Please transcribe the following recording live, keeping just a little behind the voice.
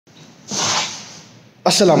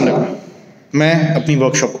अस्सलाम वालेकुम, मैं अपनी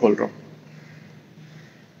वर्कशॉप खोल रहा हूँ।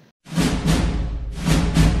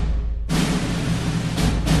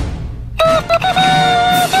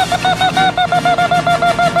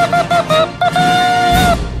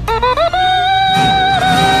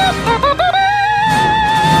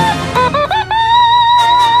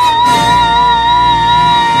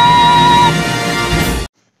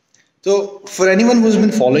 तो for anyone who has been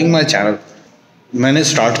following my channel, मैंने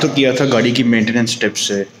स्टार्ट तो किया था गाड़ी की मेंटेनेंस टिप्स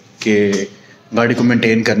से कि गाड़ी को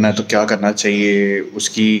मेंटेन करना है तो क्या करना चाहिए,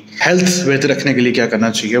 उसकी हेल्थ बेहतर रखने के लिए क्या करना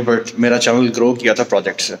चाहिए। बट मेरा चैनल ग्रो किया था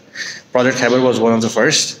प्रोजेक्ट से। Project Khyber was one of the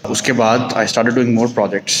first. उसके बाद I started doing more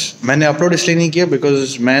projects. मैंने अपलोड इसलिए नहीं किया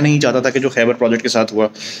बिकॉज मैं नहीं चाहता था कि जो खैबर प्रोजेक्ट के साथ हुआ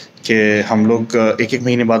कि हम लोग एक एक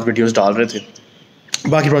महीने बाद वीडियोज़ डाल रहे थे,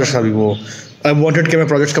 बाकी प्रोजेक्ट्स का भी वो आई वॉन्टेड कि मैं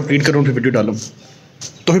प्रोजेक्ट्स कंप्लीट करूँ फिर वीडियो डालूँ।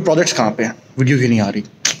 तो फिर प्रोजेक्ट्स कहाँ पे हैं, वीडियो क्यों नहीं आ रही?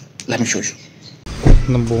 Let me show you.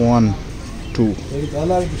 Number 1 2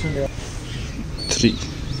 3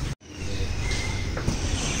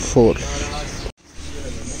 4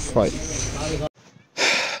 5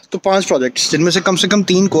 तो 5 प्रोजेक्ट्स, जिनमें से कम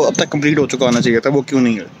 3 को अब तक कंप्लीट हो चुका होना चाहिए था। वो क्यों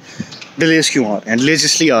नहीं है? डिलेज क्यों आ रहे हैं? डिलेज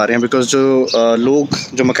इसलिए आ रहे हैं बिकॉज जो लोग,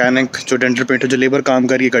 जो मैकेनिक, जो डेंटल पेंटर, जो लेबर काम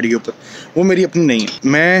कर रही है गाड़ी के ऊपर, वो मेरी अपनी नहीं है।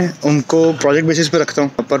 मैं उनको प्रोजेक्ट बेसिस पे रखता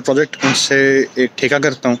हूँ, पर प्रोजेक्ट उनसे एक ठेका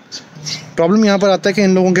करता हूँ। प्रॉब्लम यहाँ पर आता है कि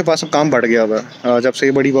इन लोगों के पास अब काम बढ़ गया हुआ है। जब से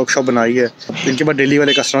ये बड़ी वर्कशॉप बनाई है, इनके पास डेली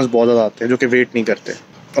वाले कस्टमर्स बहुत ज़्यादा आते हैं जो कि वेट नहीं करते,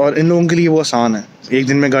 और इन लोगों के लिए वो आसान है। एक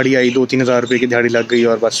दिन में गाड़ी आई, 2-3 हज़ार रुपये की दिहाड़ी लग गई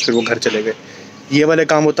और बस फिर वो घर चले गए। ये वाले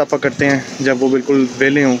काम वो तब करते हैं जब वो बिल्कुल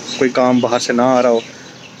वेले हों, कोई काम बाहर से ना आ रहा हो,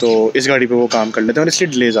 तो इस गाड़ी पे वो काम कर लेते हैं और इसलिए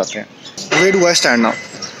डिलेज आते हैं। Where do I stand now?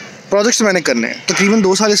 Projects मैंने करने हैं। तकरीबन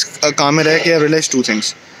 2 साल इस काम में रह के आई रियलाइज 2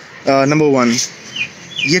 थिंग्स। नंबर 1,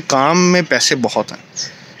 ये काम में पैसे बहुत हैं।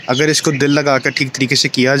 अगर इसको दिल लगा कर ठीक तरीके से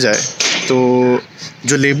किया जाए तो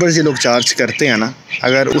जो लेबर्स ये लोग चार्ज करते हैं ना,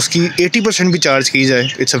 अगर उसकी 80% भी चार्ज की जाए,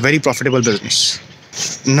 it's a very profitable business.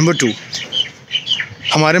 Number 2,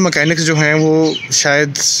 हमारे मैकेनिक्स जो हैं वो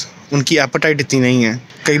शायद उनकी एपेटाइट इतनी नहीं है।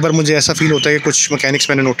 कई बार मुझे ऐसा फ़ील होता है कि कुछ मैकेनिक्स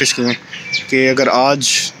मैंने नोटिस किए हैं कि अगर आज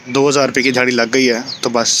 2000 रुपये की दिहाड़ी लग गई है तो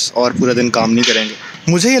बस और पूरा दिन काम नहीं करेंगे।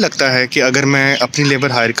 मुझे ये लगता है कि अगर मैं अपनी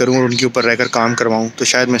लेबर हायर करूं और उनके ऊपर रहकर काम करवाऊं तो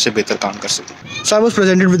शायद मैं इससे बेहतर काम कर सकूं। सो I was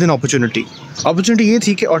presented with an opportunity ये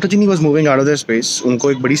थी कि ऑटोजीनी was moving out of their space.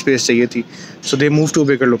 उनको एक बड़ी स्पेस चाहिए थी, सो they move to a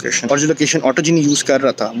bigger location. और जो लोकेशन ऑटोजीनी यूज़ कर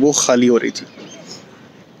रहा था वो खाली हो रही थी।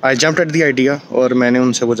 आई जम्प्ड एट द आइडिया और मैंने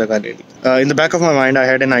उनसे वो जगह ले ली। In the back of my mind I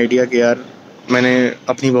had an idea कि यार मैंने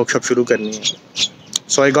अपनी वर्कशॉप शुरू करनी है।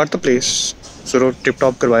 सो I got the place, so tip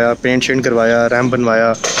top करवाया, पेंट शेंट करवाया, रैम्प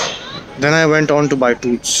बनवाया। Then I went on two by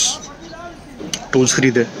tools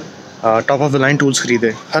खरीदे, top of the line tools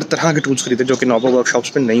खरीदे, हर तरह के टूल्स खरीदे जो कि नॉर्मल वर्कशॉप्स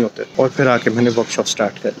पे नहीं होते। और फिर आके मैंने वर्कशॉप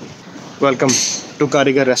स्टार्ट कर ली। वेलकम टू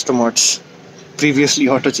कारीगर रेस्टोमोड्स, प्रीवियसली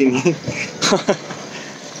ऑटोजीनी।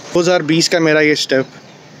 2020 का मेरा ये स्टेप।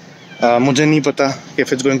 मुझे नहीं पता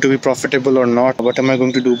if it's going to be profitable और not, what am I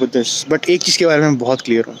going to do with this. But एक चीज़ के बारे में बहुत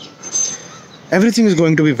क्लियर हूँ, everything is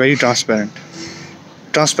going to be very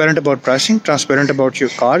transparent about pricing, transparent about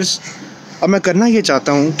your cars. अब मैं करना ये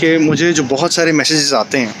चाहता हूँ कि मुझे जो बहुत सारे मैसेजेस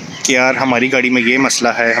आते हैं कि यार हमारी गाड़ी में ये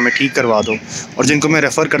मसला है, हमें ठीक करवा दो, और जिनको मैं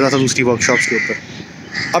रेफ़र करता था दूसरी वर्कशॉप्स के ऊपर,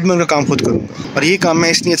 अब मैं उनका काम खुद करूँगा। और ये काम मैं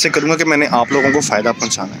इस नीयत से करूँगा कि मैंने आप लोगों को फ़ायदा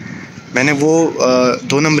पहुँचाना है। मैंने वो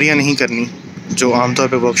 2 नंबरियाँ नहीं करनी जो आमतौर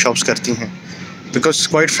पे वर्कशॉप्स करती हैं। Because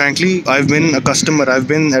quite frankly I have been a customer, I have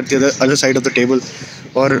been at the other side of the table,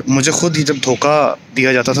 और मुझे खुद ही जब धोखा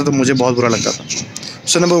दिया जाता था तो मुझे बहुत बुरा लगता था।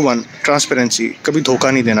 सो नंबर 1, ट्रांसपेरेंसी, कभी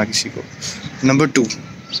धोखा नहीं देना किसी को। नंबर 2,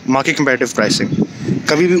 मार्केट कंपैरेटिव प्राइसिंग,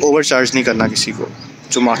 कभी भी ओवर चार्ज नहीं करना किसी को।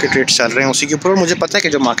 जो मार्केट रेट्स चल रहे हैं उसी के ऊपर, और मुझे पता है कि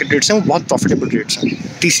जो मार्केट रेट्स हैं वो बहुत प्रॉफिटेबल रेट्स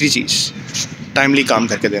हैं। तीसरी चीज़, टाइमली काम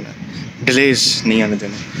करके देना, डिलेज नहीं आने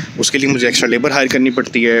देना। उसके लिए मुझे एक्स्ट्रा लेबर हायर करनी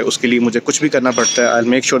पड़ती है, उसके लिए मुझे कुछ भी करना पड़ता है। I will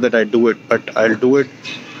make sure that I do it, but I will do it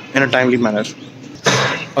in a timely manner.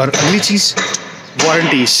 और अगली चीज़,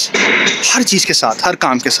 वारंटीज़, हर चीज़ के साथ, हर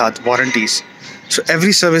काम के साथ warranties. So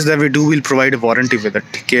every service that we do will provide a warranty with it,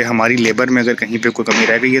 कि हमारी labour में अगर कहीं पे कोई कमी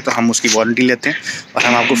रह गई है तो हम उसकी वारंटी लेते हैं और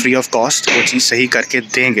हम आपको फ्री ऑफ कॉस्ट वो चीज़ सही करके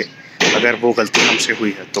देंगे अगर वो गलती हमसे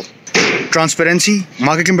हुई है तो। Transparency,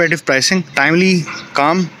 market comparative pricing, timely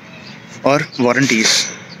काम और वारंटीज़,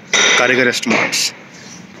 कारीगर रेस्टोमोड्स।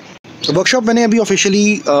 तो वर्कशॉप मैंने अभी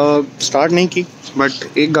ऑफिशियली स्टार्ट नहीं की,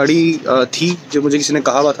 बट एक गाड़ी थी जो मुझे किसी ने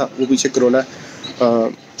कहा हुआ था, वो पीछे करोला,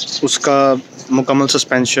 उसका मुकम्मल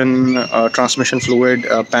सस्पेंशन, ट्रांसमिशन फ्लूइड,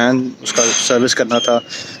 पैन, उसका सर्विस करना था।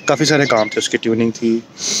 काफ़ी सारे काम थे, उसकी ट्यूनिंग थी,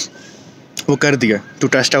 वो कर दिया to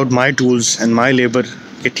test out my tools and my labour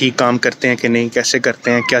कि ठीक काम करते हैं कि नहीं, कैसे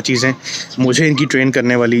करते हैं, क्या चीज़ें मुझे इनकी ट्रेन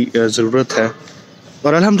करने वाली ज़रूरत है।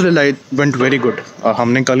 और अल्हम्दुलिल्लाह इट वेंट वेरी गुड।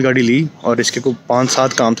 हमने कल गाड़ी ली और इसके को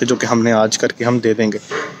 5-7 काम थे जो कि हमने आज करके हम दे देंगे।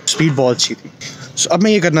 स्पीड बहुत अच्छी थी। सो अब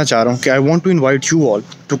मैं ये करना चाह रहा हूँ कि I want to invite you all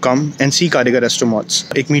to come and सी कारीगर रेस्टोमॉड्स।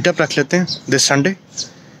 एक मीटअप रख लेते हैं दिस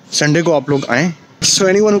संडे को आप लोग आएँ। So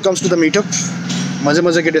anyone who comes to the meetup,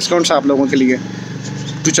 मज़े के डिस्काउंट्स आप लोगों के लिए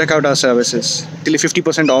to check out our services till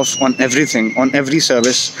 50% off on everything, on every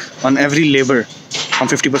service, on every labor हम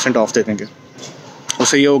 50% ऑफ दे देंगे।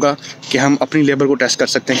 उससे ये होगा कि हम अपनी लेबर को टेस्ट कर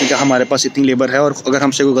सकते हैं कि क्या हमारे पास इतनी लेबर है और अगर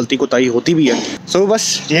हमसे कोई गलती कोताही होती भी है। सो बस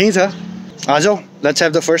यही था, आ जाओ, let's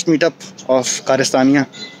have the first meetup of कारिस्तानिया।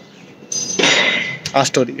 Uh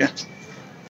story है।